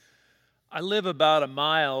I live about a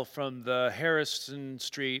mile from the Harrison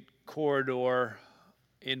Street corridor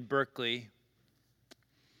in Berkeley.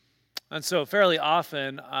 And so fairly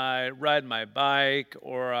often I ride my bike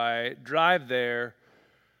or I drive there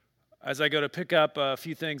as I go to pick up a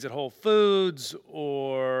few things at Whole Foods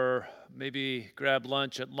or maybe grab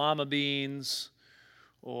lunch at Llama Beans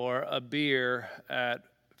or a beer at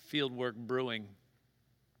Fieldwork Brewing.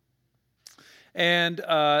 And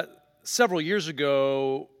several years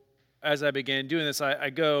ago, as I began doing this, I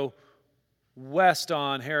go west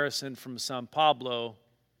on Harrison from San Pablo.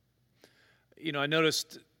 I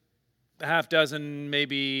noticed a half dozen,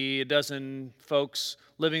 maybe a dozen folks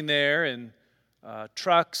living there in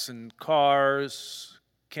trucks and cars,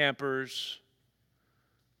 campers,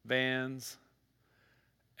 vans.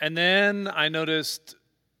 And then I noticed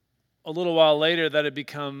a little while later that it had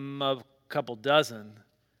become a couple dozen.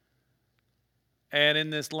 And in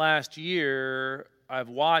this last year, I've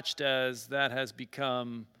watched as that has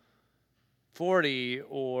become 40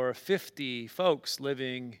 or 50 folks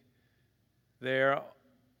living there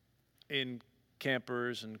in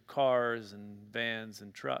campers and cars and vans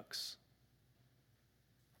and trucks.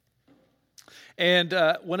 And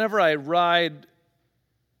whenever I ride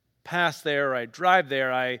past there or I drive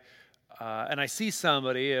there, and I see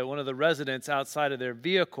somebody, one of the residents outside of their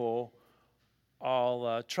vehicle,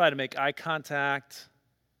 I'll try to make eye contact,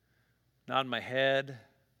 nod my head.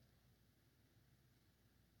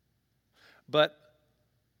 But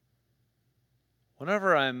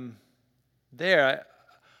whenever I'm there,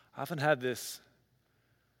 I often have this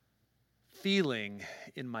feeling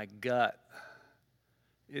in my gut.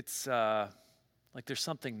 It's like there's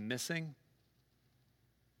something missing,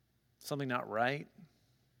 something not right.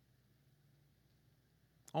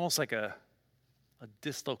 Almost like a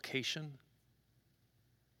dislocation.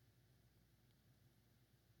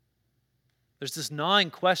 There's this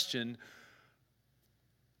gnawing question,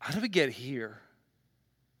 how did we get here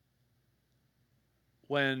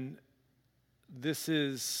when this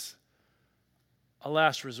is a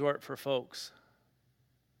last resort for folks?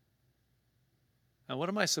 And what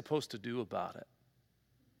am I supposed to do about it?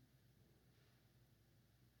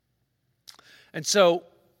 And so,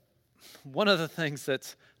 one of the things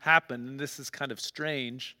that's happened, and this is kind of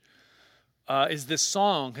strange, is this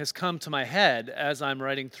song has come to my head as I'm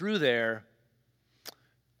riding through there.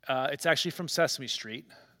 It's actually from Sesame Street.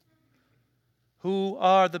 Who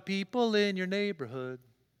are the people in your neighborhood?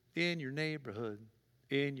 In your neighborhood?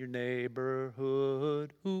 In your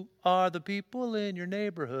neighborhood? Who are the people in your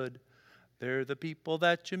neighborhood? They're the people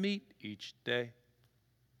that you meet each day.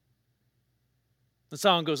 The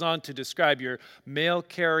song goes on to describe your mail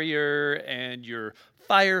carrier and your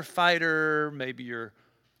firefighter, maybe your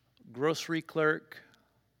grocery clerk.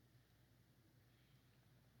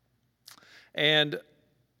 And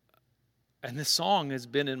this song has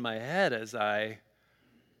been in my head as I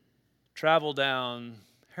travel down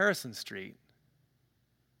Harrison Street.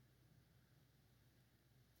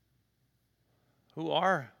 Who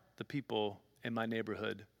are the people in my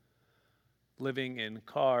neighborhood living in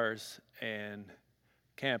cars and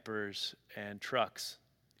campers and trucks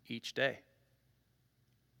each day?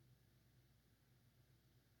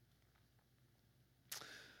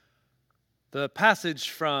 The passage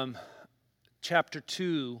from chapter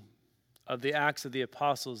 2 of the Acts of the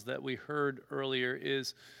Apostles that we heard earlier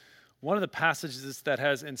is one of the passages that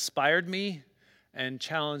has inspired me and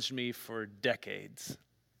challenged me for decades.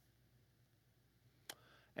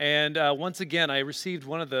 And once again, I received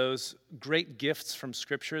one of those great gifts from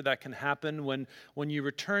Scripture that can happen when you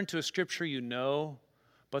return to a Scripture you know,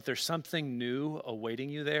 but there's something new awaiting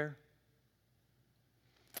you there.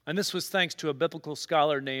 And this was thanks to a biblical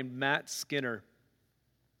scholar named Matt Skinner.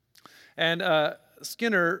 And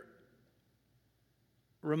Skinner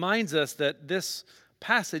reminds us that this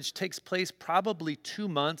passage takes place probably 2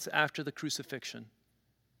 months after the crucifixion.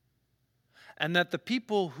 And that the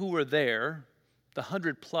people who were there, the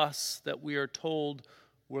 100 plus that we are told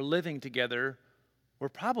were living together, were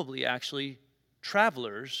probably actually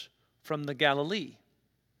travelers from the Galilee,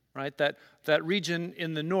 right? That region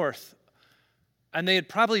in the north. And they had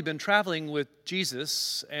probably been traveling with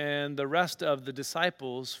Jesus and the rest of the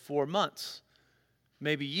disciples for months,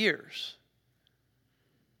 maybe years.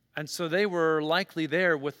 And so they were likely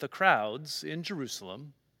there with the crowds in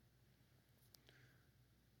Jerusalem,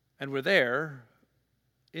 and were there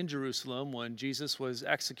in Jerusalem when Jesus was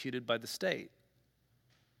executed by the state,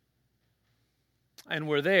 and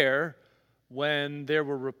were there when there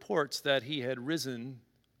were reports that he had risen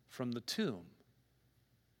from the tomb.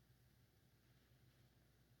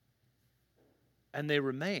 And they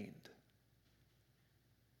remained,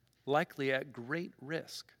 likely at great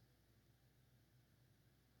risk.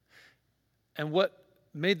 And what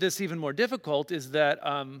made this even more difficult is that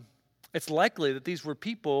it's likely that these were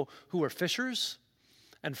people who were fishers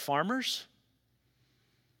and farmers,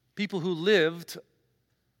 people who lived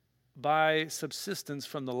by subsistence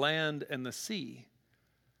from the land and the sea.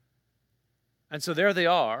 And so there they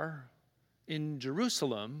are in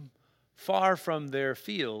Jerusalem, far from their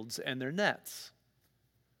fields and their nets.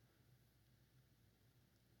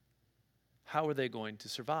 How are they going to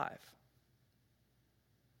survive?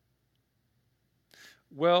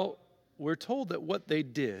 Well, we're told that what they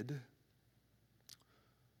did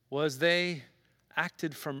was they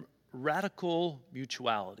acted from radical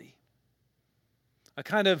mutuality, a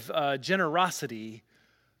kind of generosity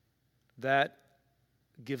that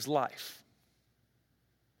gives life.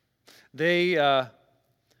 They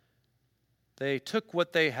took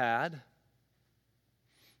what they had,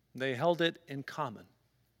 they held it in common.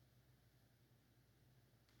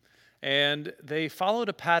 And they followed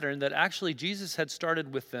a pattern that actually Jesus had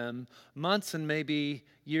started with them months and maybe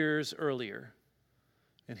years earlier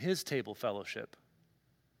in his table fellowship,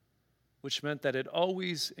 which meant that it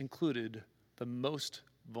always included the most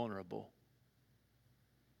vulnerable.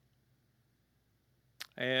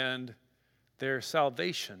 And their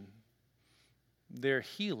salvation, their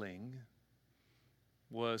healing,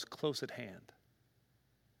 was close at hand.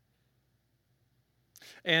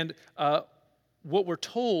 And what we're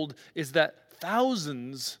told is that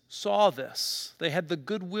thousands saw this. They had the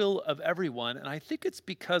goodwill of everyone, and I think it's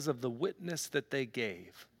because of the witness that they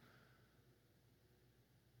gave,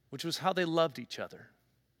 which was how they loved each other,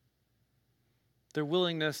 their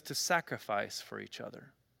willingness to sacrifice for each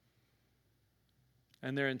other,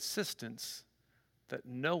 and their insistence that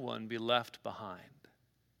no one be left behind.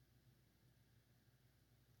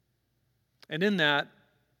 And in that,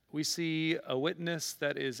 we see a witness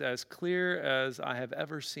that is as clear as I have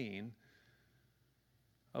ever seen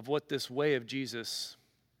of what this way of Jesus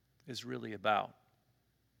is really about.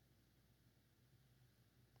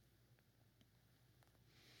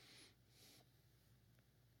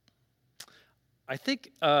 I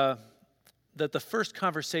think that the first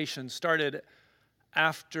conversation started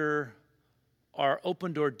after our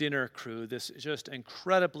open door dinner crew, this just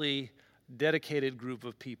incredibly dedicated group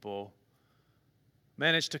of people,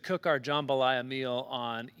 managed to cook our jambalaya meal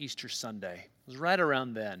on Easter Sunday. It was right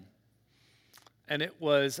around then. And it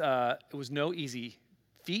was no easy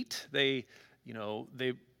feat. They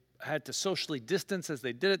had to socially distance as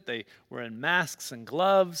they did it. They were in masks and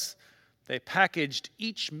gloves. They packaged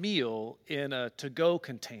each meal in a to-go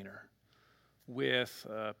container with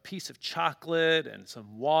a piece of chocolate and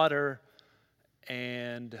some water.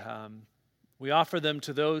 And we offered them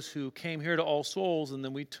to those who came here to All Souls, and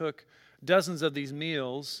then we took dozens of these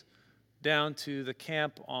meals down to the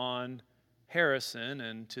camp on Harrison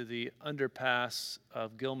and to the underpass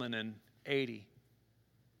of Gilman and 80.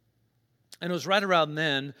 And it was right around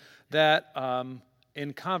then that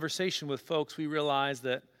in conversation with folks, we realized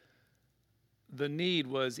that the need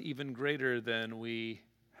was even greater than we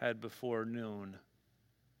had before noon,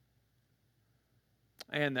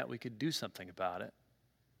 and that we could do something about it.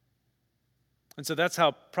 And so that's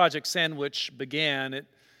how Project Sandwich began. It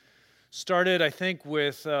started, I think,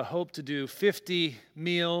 with hope to do 50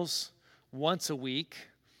 meals once a week,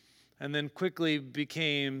 and then quickly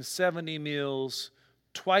became 70 meals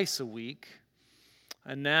twice a week.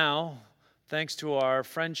 And now, thanks to our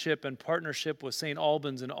friendship and partnership with St.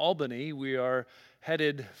 Albans in Albany, we are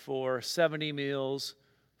headed for 70 meals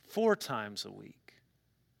 4 times a week.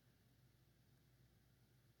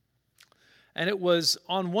 And it was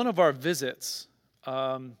on one of our visits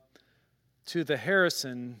to the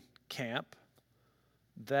Harrison camp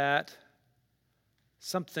that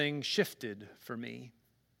something shifted for me.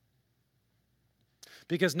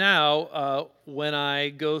 Because now, when I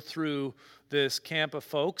go through this camp of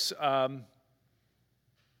folks, I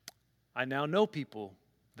now know people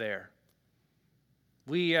there.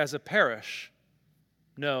 We as a parish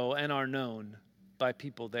know and are known by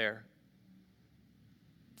people there.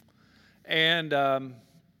 And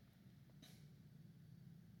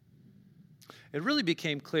it really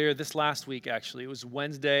became clear this last week, actually. It was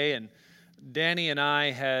Wednesday, and Danny and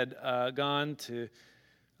I had gone to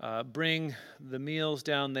bring the meals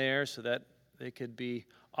down there so that they could be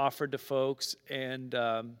offered to folks. And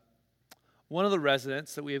one of the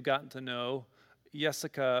residents that we have gotten to know,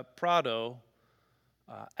 Jessica Prado,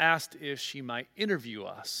 asked if she might interview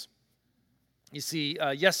us. You see,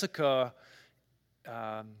 Jessica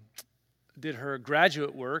did her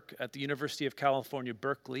graduate work at the University of California,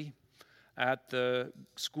 Berkeley, at the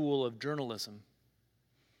School of Journalism.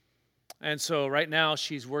 And so right now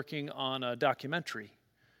she's working on a documentary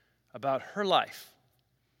about her life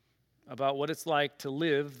about what it's like to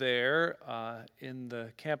live there in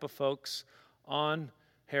the camp of folks on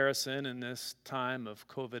Harrison in this time of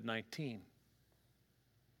COVID-19.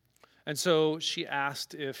 And so she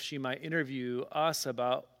asked if she might interview us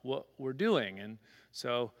about what we're doing. And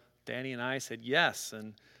so Danny and I said yes.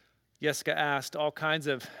 And Jessica asked all kinds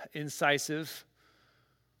of incisive,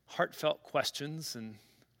 heartfelt questions. And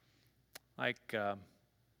like,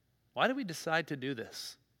 why did we decide to do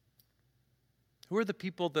this? Who are the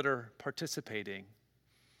people that are participating?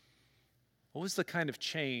 What was the kind of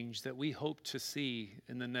change that we hope to see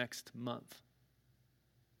in the next month?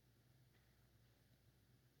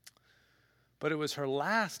 But it was her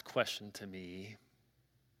last question to me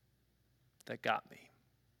that got me.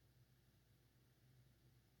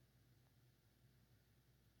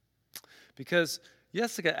 Because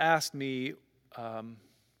Jessica asked me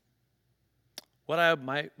what I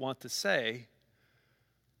might want to say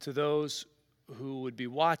to those who would be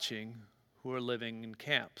watching who are living in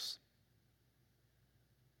camps.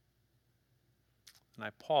 And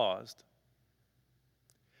I paused.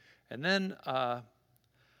 And then I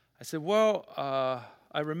said,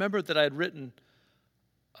 I remembered that I had written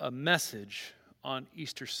a message on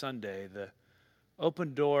Easter Sunday. The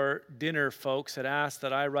Open Door dinner folks had asked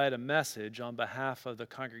that I write a message on behalf of the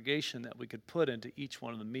congregation that we could put into each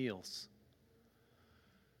one of the meals.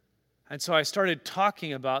 And so I started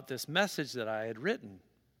talking about this message that I had written.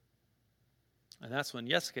 And that's when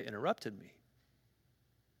Jessica interrupted me.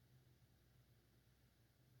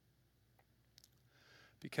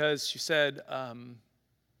 Because she said,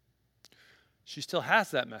 she still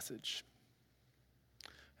has that message,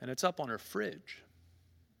 and it's up on her fridge.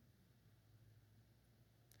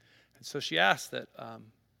 And so she asked that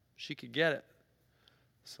she could get it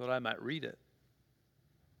so that I might read it,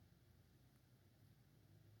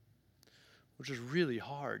 which was really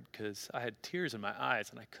hard because I had tears in my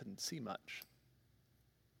eyes and I couldn't see much.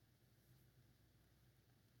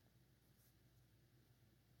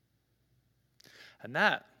 And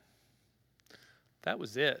that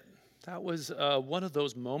was it. That was one of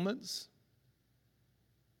those moments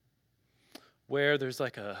where there's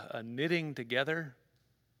like a knitting together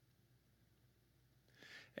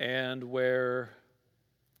and where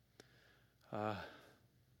a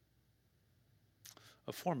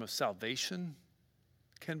form of salvation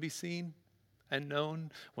can be seen and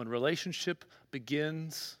known when relationship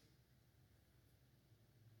begins.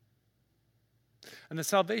 And the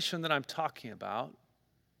salvation that I'm talking about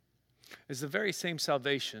is the very same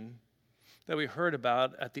salvation that we heard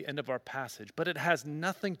about at the end of our passage, but it has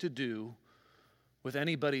nothing to do with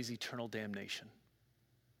anybody's eternal damnation.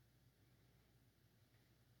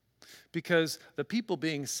 Because the people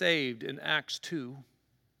being saved in Acts 2,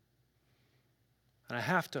 and I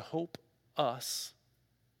have to hope us,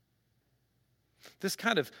 this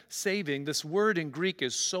kind of saving, this word in Greek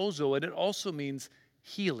is sozo, and it also means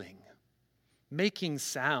healing, making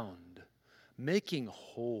sound, making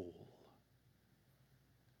whole.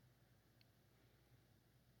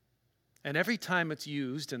 And every time it's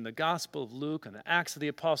used in the Gospel of Luke and the Acts of the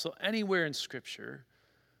Apostle, anywhere in Scripture,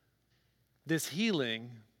 this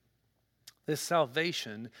healing, this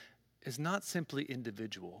salvation is not simply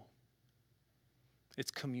individual.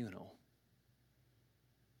 It's communal.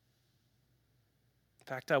 In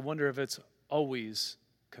fact, I wonder if it's always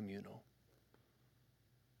communal.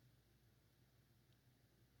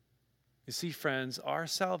 You see, friends, our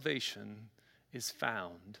salvation is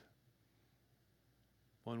found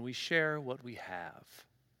when we share what we have.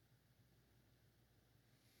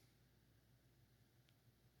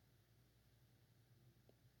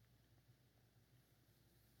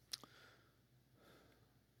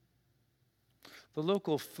 The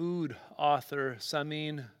local food author,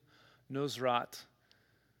 Samin Nosrat,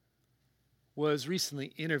 was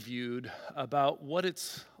recently interviewed about what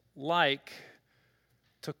it's like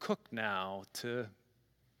to cook now, to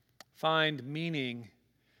find meaning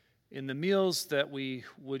in the meals that we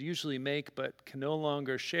would usually make but can no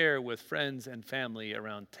longer share with friends and family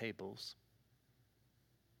around tables.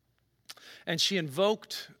 And she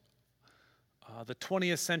invoked the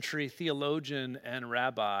 20th century theologian and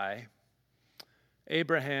rabbi,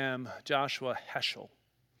 Abraham Joshua Heschel,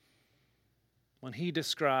 when he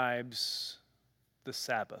describes the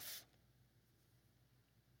Sabbath.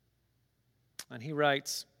 And he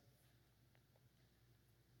writes,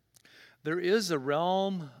 "There is a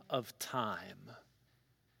realm of time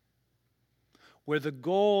where the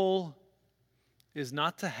goal is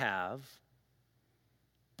not to have,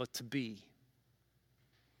 but to be.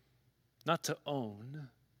 Not to own,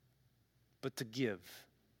 but to give.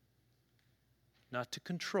 Not to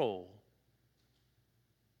control,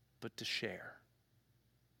 but to share."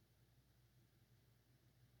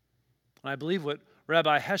 And I believe what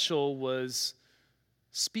Rabbi Heschel was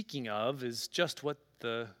speaking of is just what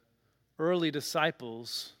the early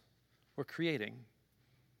disciples were creating.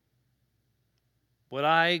 What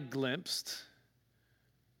I glimpsed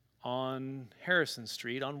on Harrison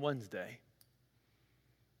Street on Wednesday,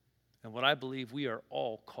 and what I believe we are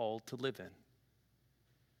all called to live in.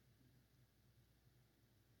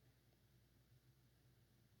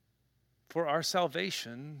 For our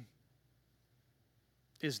salvation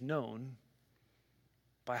is known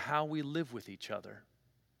by how we live with each other,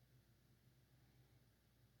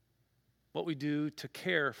 what we do to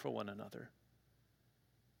care for one another.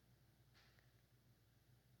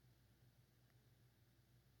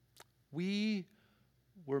 We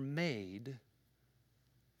were made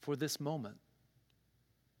for this moment.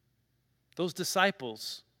 Those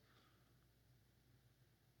disciples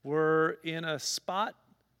were in a spot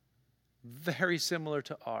very similar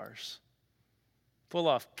to ours, full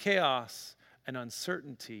of chaos and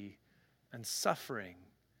uncertainty and suffering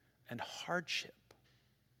and hardship.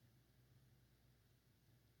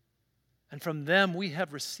 And from them we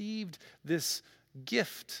have received this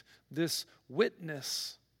gift, this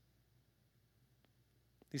witness,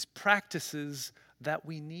 these practices that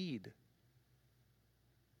we need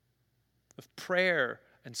of prayer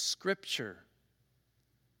and scripture,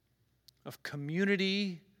 of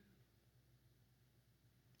community,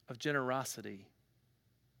 of generosity.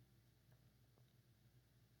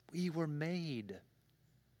 We were made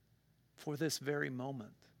for this very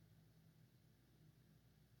moment.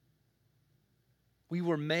 We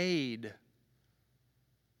were made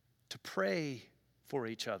to pray for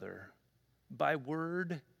each other by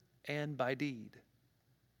word and by deed.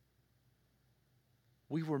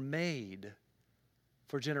 We were made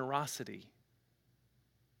for generosity,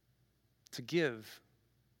 to give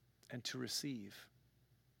and to receive.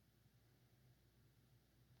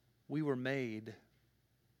 We were made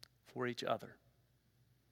for each other.